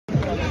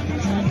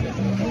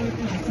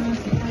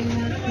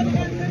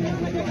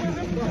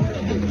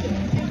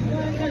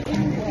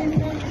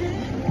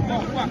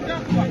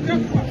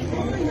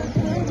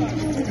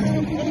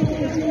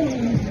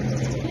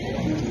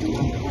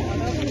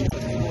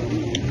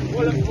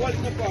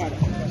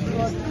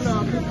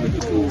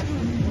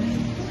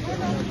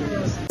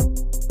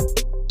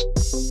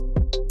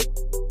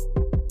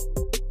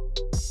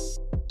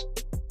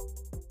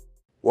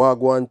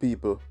Wagwan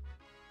people,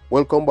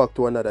 welcome back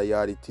to another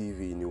Yardi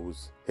TV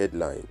News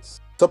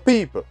headlines. So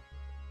people,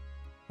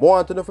 I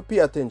want you to pay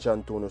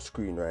attention to your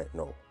screen right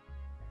now.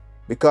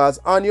 Because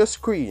on your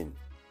screen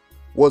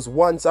was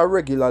once a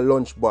regular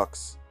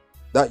lunchbox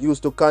that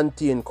used to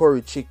contain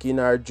curry chicken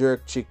or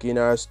jerk chicken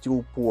or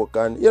stew pork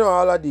and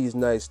all of these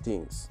nice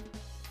things.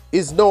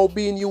 Is now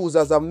being used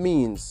as a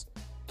means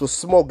to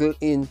smuggle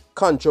in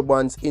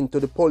contrabands into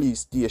the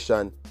police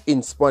station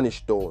in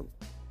Spanish Town.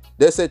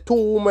 They say 2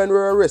 women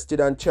were arrested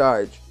and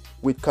charged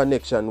with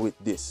connection with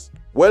this.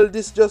 Well,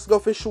 this just go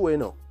for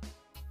show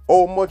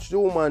how much the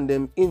woman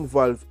them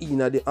involved in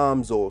the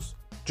arms house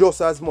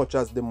just as much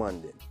as the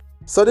man them.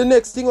 So the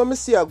next thing I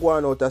see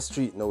going out the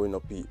street now in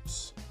the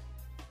peeps.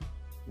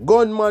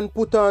 Gunman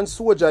put on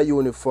soldier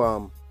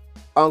uniform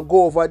and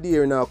go over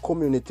there in a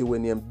community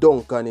when named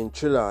Duncan in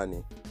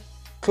Trelawney.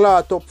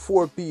 Clot up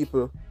 4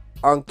 people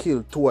and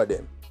kill 2 of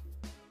them.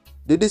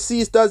 The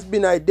deceased has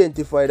been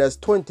identified as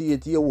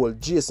 28-year-old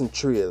Jason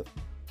Trail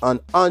and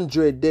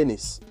Andre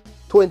Dennis,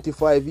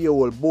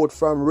 25-year-old, both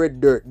from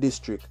Red Dirt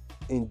District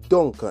in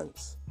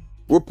Duncans.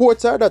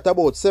 Reports are that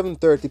about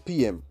 7:30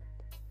 p.m.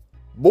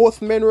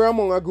 both men were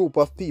among a group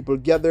of people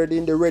gathered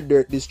in the Red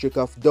Dirt District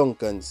of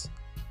Duncans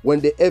when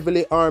the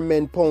heavily armed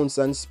men pounced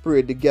and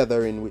sprayed the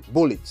gathering with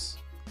bullets.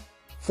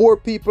 4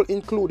 people,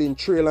 including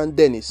Trail and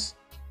Dennis,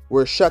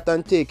 were shot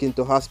and taken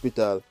to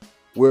hospital,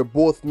 where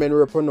both men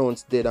were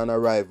pronounced dead on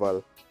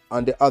arrival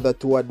and the other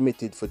 2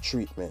 admitted for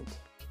treatment.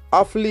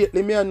 Of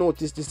lately, me I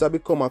noticed this has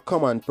become a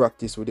common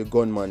practice with the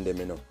gunman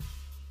them,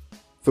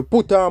 For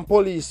put on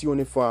police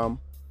uniform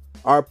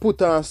or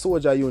put on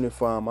soldier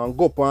uniform and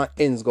go up on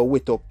ends, go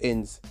wet up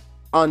ends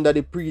under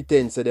the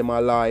pretense of them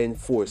are law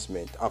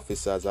enforcement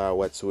officers or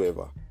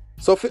whatsoever.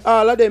 So for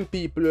all of them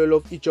people who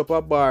love each up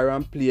a bar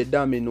and play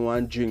domino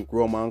and drink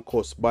rum and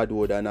cuss bad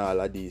word and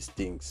all of these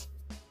things,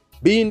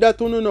 being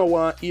that you no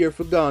want hear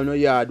for go no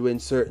yard when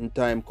certain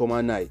time come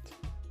at night,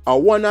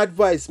 one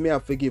advice me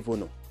have to give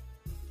you.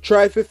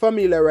 Try to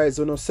familiarize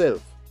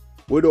yourself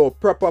with how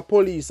proper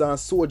police and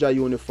soldier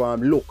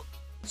uniform look,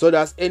 so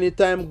that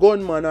anytime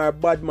gunman or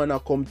bad man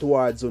come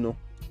towards you,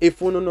 if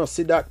you no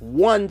see that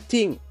one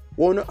thing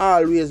you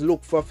always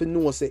look for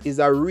know say is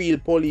a real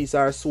police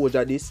or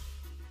soldier, this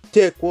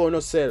take one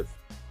yourself,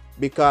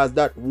 because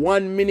that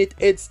 1 minute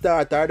head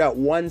start or that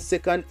 1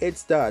 second head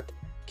start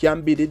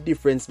can be the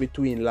difference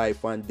between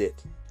life and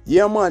death.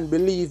 Yeah man,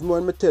 believe me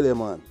when I tell you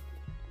man.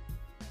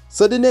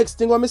 So the next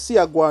thing I see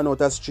going out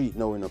the street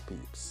now in the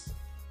peeps.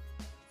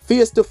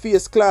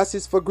 Face-to-face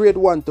classes for grade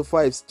 1 to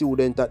 5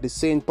 students at the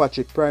St.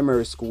 Patrick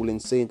Primary School in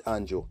St.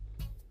 Andrew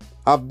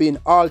have been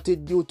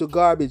halted due to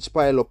garbage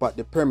pile up at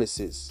the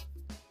premises.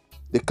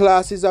 The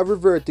classes have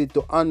reverted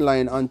to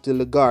online until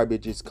the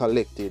garbage is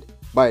collected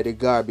by the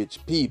garbage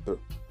people.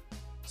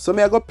 So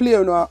I go play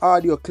an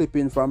audio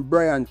clipping from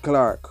Brian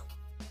Clark,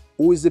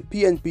 who is the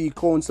PNP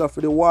councillor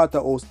for the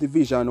Waterhouse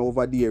Division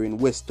over there in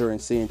Western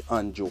St.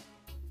 Andrew.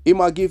 He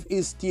might give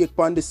his take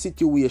on the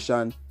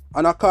situation,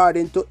 and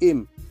according to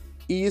him,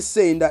 he is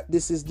saying that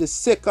this is the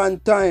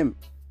second time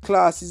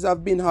classes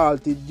have been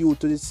halted due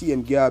to the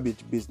same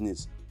garbage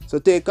business. So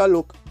take a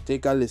look,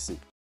 take a listen.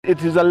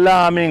 It is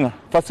alarming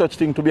for such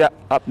thing to be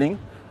happening,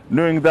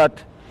 knowing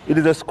that it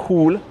is a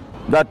school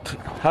that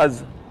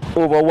has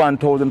over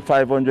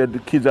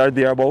 1,500 kids are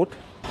there about,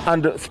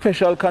 and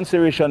special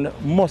consideration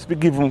must be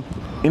given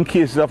in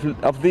cases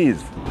of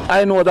these.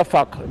 I know the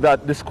fact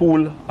that the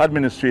school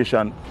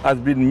administration has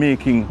been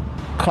making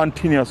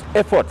continuous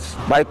efforts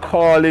by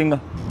calling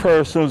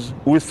persons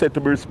who is said to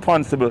be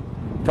responsible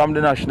from the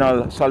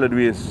National Solid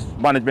Waste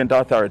Management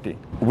Authority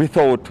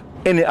without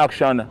any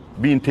action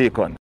being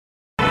taken.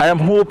 I am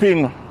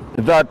hoping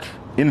that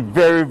in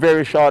very,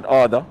 very short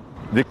order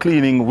the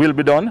cleaning will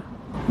be done,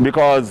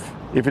 because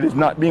if it is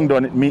not being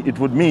done, it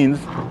would mean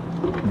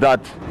that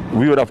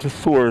we would have to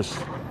source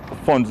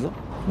funds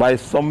by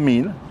some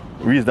means,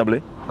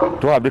 reasonably,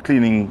 to have the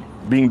cleaning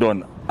being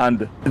done.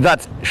 And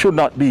that should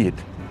not be it,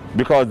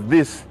 because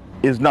this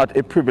is not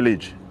a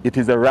privilege, it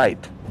is a right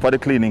for the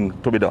cleaning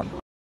to be done.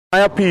 My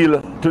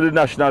appeal to the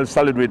National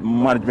Solid Waste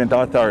Management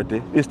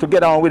Authority is to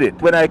get on with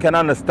it. When I can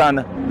understand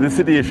the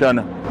situation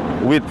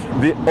with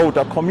the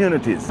outer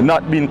communities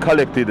not being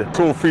collected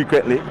so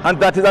frequently, and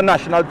that is a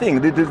national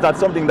thing. It is not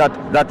something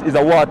that is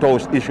a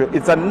Waterhouse issue.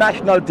 It's a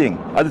national thing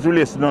as it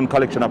relates to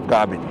non-collection of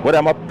garbage. But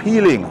I'm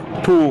appealing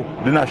to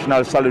the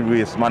National Solid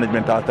Waste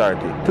Management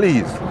Authority,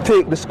 please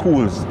take the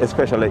schools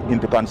especially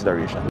into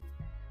consideration.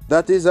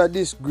 That is a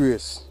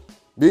disgrace,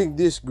 big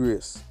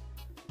disgrace.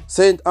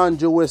 St.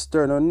 Andrew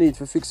Western no need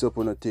to fix up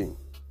on a thing.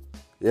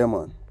 Yeah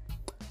man.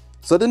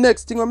 So the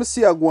next thing I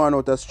see are going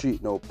out the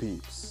street now,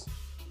 peeps.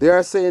 They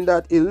are saying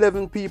that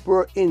 11 people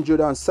were injured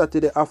on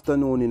Saturday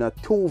afternoon in a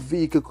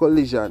 2-vehicle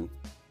collision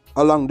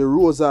along the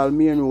Rosal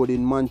Main Road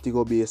in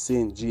Montego Bay,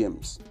 St.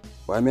 James.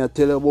 But I may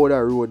tell you about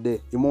that road there.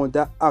 The amount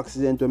of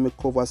accident when I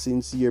cover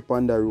since here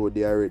on the road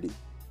there already.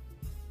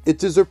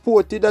 It is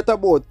reported that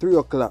about 3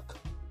 o'clock,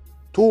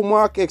 two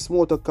Mark X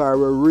motorcars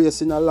were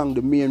racing along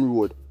the main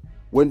road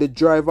when the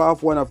driver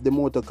of one of the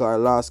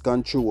motorcars lost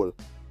control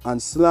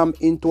and slammed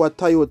into a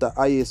Toyota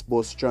IS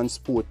bus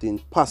transporting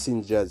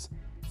passengers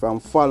from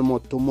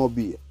Falmouth to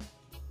Mobay.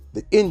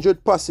 The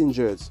injured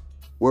passengers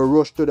were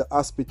rushed to the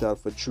hospital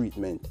for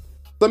treatment.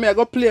 So I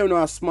go play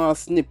a small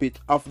snippet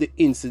of the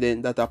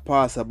incident that a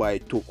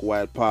passerby took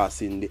while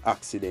passing the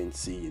accident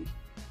scene.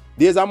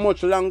 There's a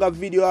much longer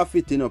video of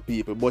it,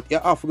 people, but you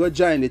have to go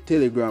join the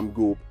Telegram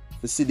group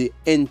to see the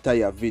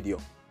entire video,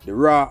 the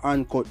raw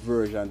uncut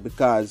version,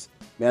 because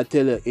may I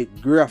tell you,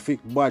 it graphic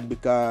bad,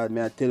 because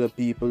may I tell you,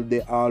 people,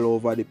 they all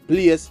over the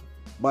place,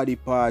 body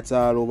parts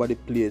all over the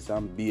place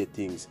and bare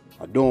things.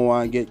 I don't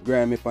want to get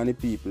grimy on the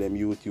people on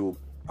YouTube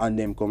and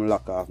them come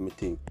lock off me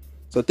thing.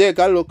 So take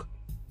a look,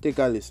 take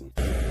a listen.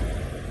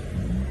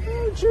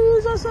 Oh,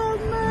 Jesus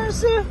have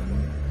mercy.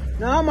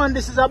 Nah man,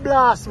 this is a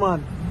blast,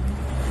 man.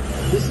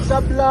 This is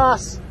a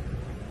blast.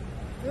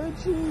 Oh,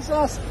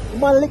 Jesus.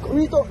 Man,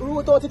 root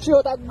out the tree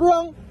out that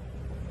ground.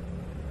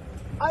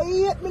 I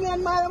 8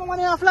 million miles of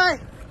money I fly.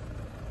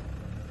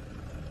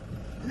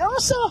 No,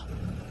 sir.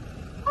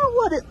 I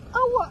want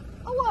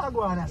to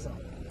go on, sir.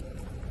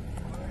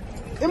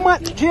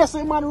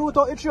 Jason, man, root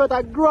out the tree out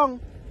that ground.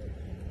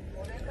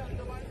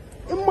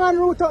 Man,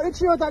 root out the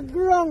tree out that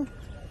ground.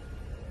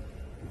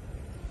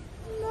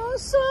 No,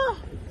 sir.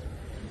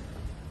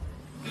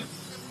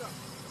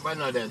 Why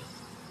not then?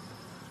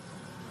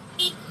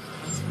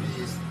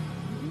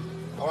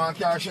 I want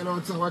to cash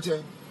out to watch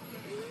it.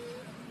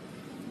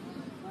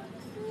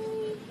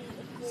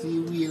 See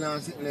wheel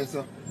and sitting there,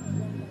 sir.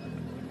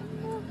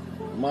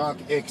 Mark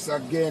X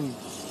again.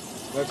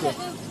 Watch it.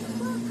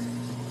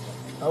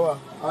 How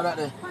that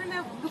there?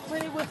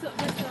 What's up,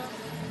 this sir?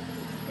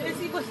 Let's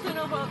see what's going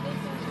on about this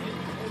sir.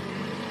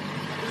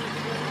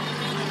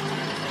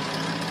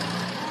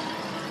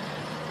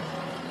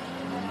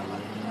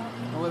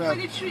 How that?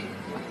 The tree.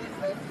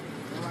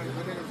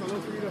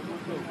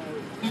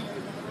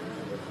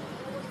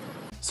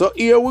 So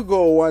here we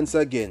go once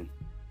again.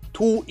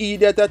 Two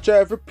idiots are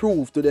trying to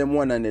prove to them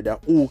one another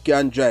who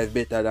can drive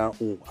better than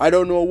who. I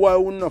don't know why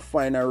we not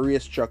find a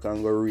racetrack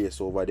and go race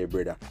over there,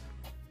 brother.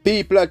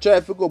 People are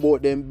trying to go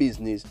about them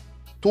business.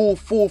 Two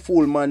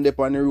fool man up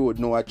on the road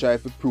now are trying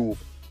to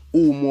prove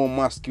who more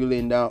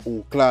masculine than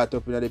who, caught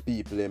up in the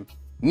people them.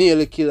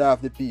 Nearly kill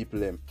half the people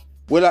them.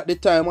 Well, at the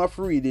time of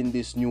reading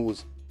this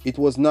news, it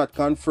was not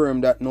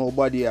confirmed that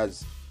nobody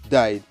has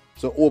died.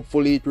 So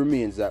hopefully it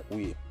remains that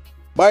way.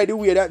 By the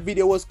way, that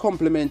video was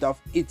compliment of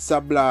It's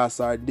a Blast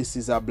or This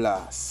is a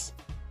Blast.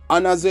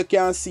 And as you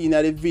can see in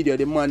the video,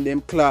 the man them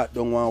clock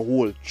down one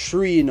whole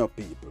tree, no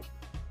people.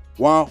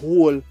 One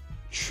whole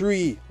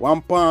tree,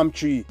 one palm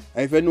tree.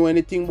 And if you know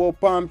anything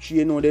about palm tree,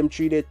 you know them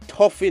tree they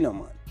tough in,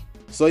 man.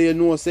 So you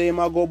know, say him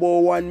a go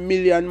about 1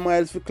 million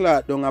miles for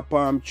clock down a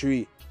palm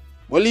tree.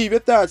 But leave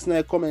your thoughts in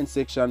the comment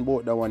section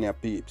about that one, your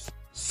peeps.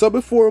 So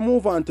before we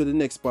move on to the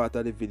next part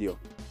of the video,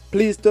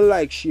 please to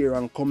like, share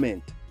and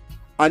comment.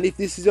 And if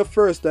this is your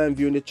first time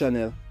viewing the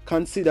channel,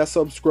 consider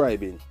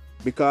subscribing,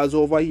 because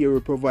over here we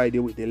provide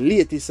you with the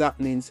latest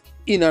happenings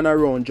in and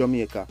around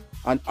Jamaica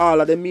and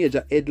all of the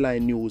major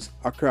headline news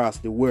across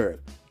the world.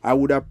 I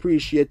would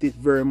appreciate it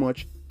very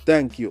much.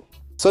 Thank you.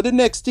 So the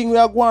next thing we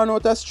are going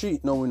out the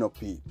street now, we know,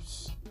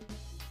 peeps.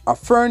 A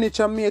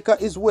furniture maker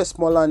is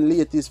Westmoreland's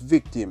latest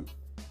victim.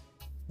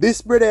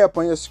 This brother up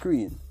on your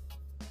screen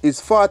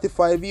is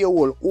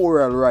 45-year-old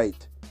Oral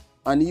Wright,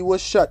 and he was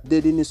shot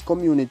dead in his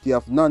community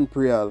of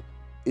Nonpareil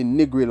in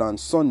Negril on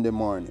Sunday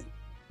morning.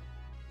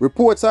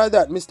 Reports are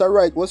that Mr.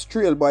 Wright was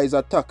trailed by his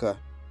attacker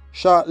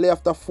shortly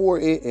after 4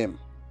 a.m.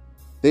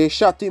 They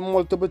shot him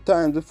multiple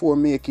times before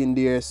making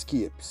their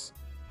escapes.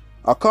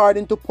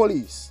 According to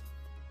police,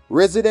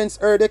 residents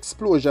heard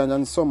explosions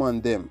and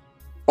summoned them.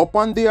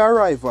 Upon their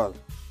arrival,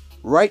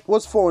 Wright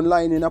was found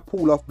lying in a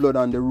pool of blood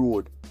on the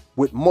road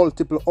with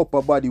multiple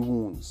upper body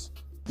wounds.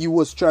 He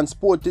was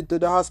transported to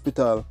the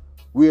hospital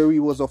where he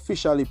was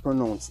officially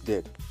pronounced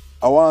dead.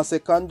 I want to say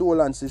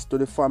condolences to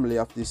the family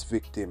of this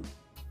victim.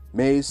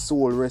 May his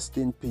soul rest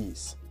in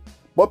peace.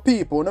 But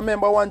people,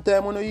 remember one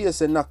time when you hear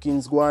say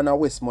Knockings go on to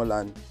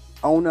Westmoreland,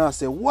 and when I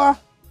say, what?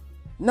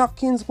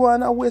 Knockings go on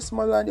to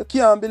Westmoreland? You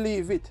can't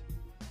believe it.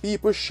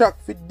 People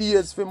shocked for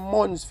days, for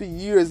months, for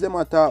years, them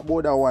a talk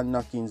about that one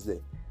Knockings there.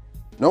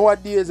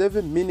 Nowadays,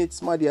 every minute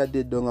somebody are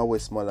dead down at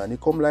Westmoreland.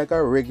 It come like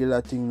a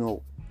regular thing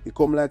now. It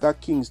come like a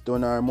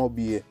Kingston or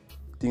Mobay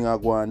thing I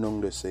go on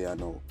down there say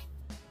now.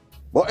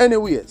 But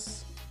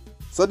anyways,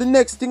 so the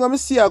next thing I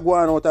see I go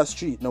on out the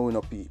street now in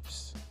the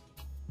peeps.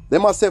 They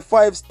must say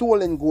 5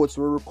 stolen goats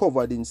were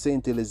recovered in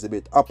St.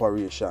 Elizabeth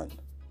operation.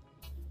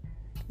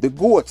 The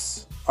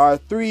goats are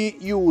 3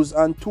 ewes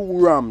and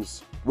 2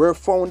 rams were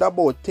found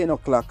about 10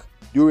 o'clock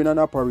during an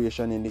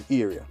operation in the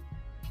area.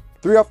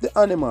 3 of the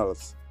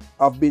animals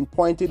have been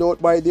pointed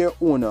out by their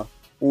owner,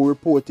 who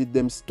reported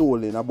them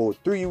stolen about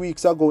 3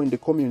 weeks ago in the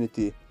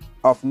community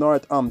of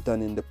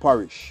Northampton in the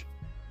parish.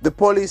 The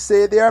police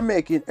say they are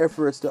making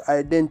efforts to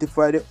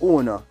identify the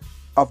owner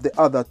of the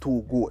other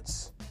 2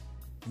 goats.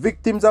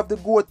 Victims of the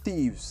goat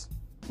thieves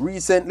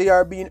recently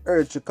are being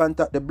urged to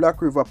contact the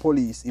Black River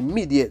Police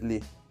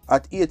immediately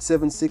at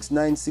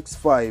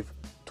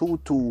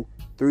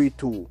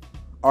 876-965-2232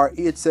 or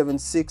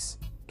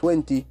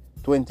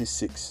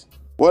 876-2026.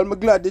 Well, I'm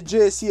glad the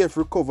JCF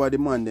recovered the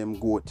man them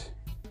goat,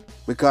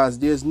 because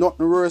there's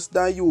nothing worse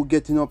than you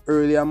getting up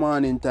early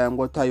morning time,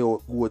 go tie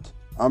out goat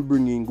and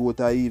bringing goat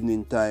at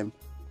evening time.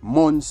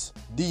 Months,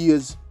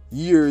 days,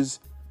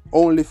 years,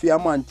 only for your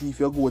man thief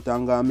your goat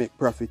and gonna make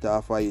profit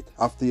off of it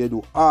after you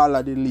do all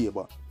of the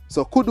labor.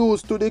 So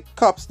kudos to the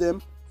cops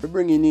them for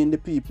bringing in the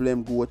people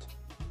them goat.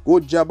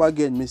 Good job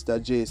again, Mr.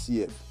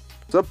 JCF.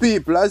 So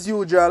people, as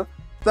usual,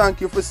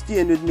 thank you for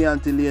staying with me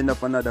until the end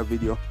of another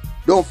video.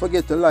 Don't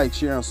forget to like,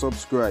 share and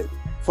subscribe.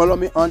 Follow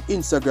me on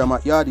Instagram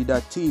at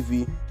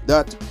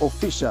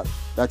yardy.tv.official.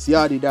 That's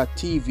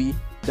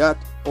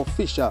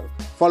yardy.tv.official.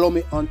 Follow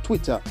me on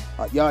Twitter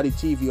at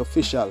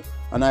yardytvofficial.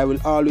 And I will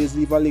always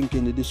leave a link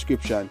in the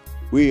description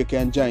where you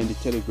can join the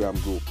Telegram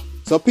group.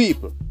 So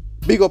people,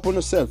 big up on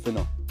yourself, you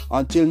know.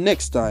 Until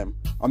next time,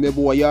 I'm your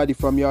boy Yardy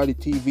from Yardy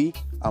TV.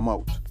 I'm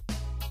out.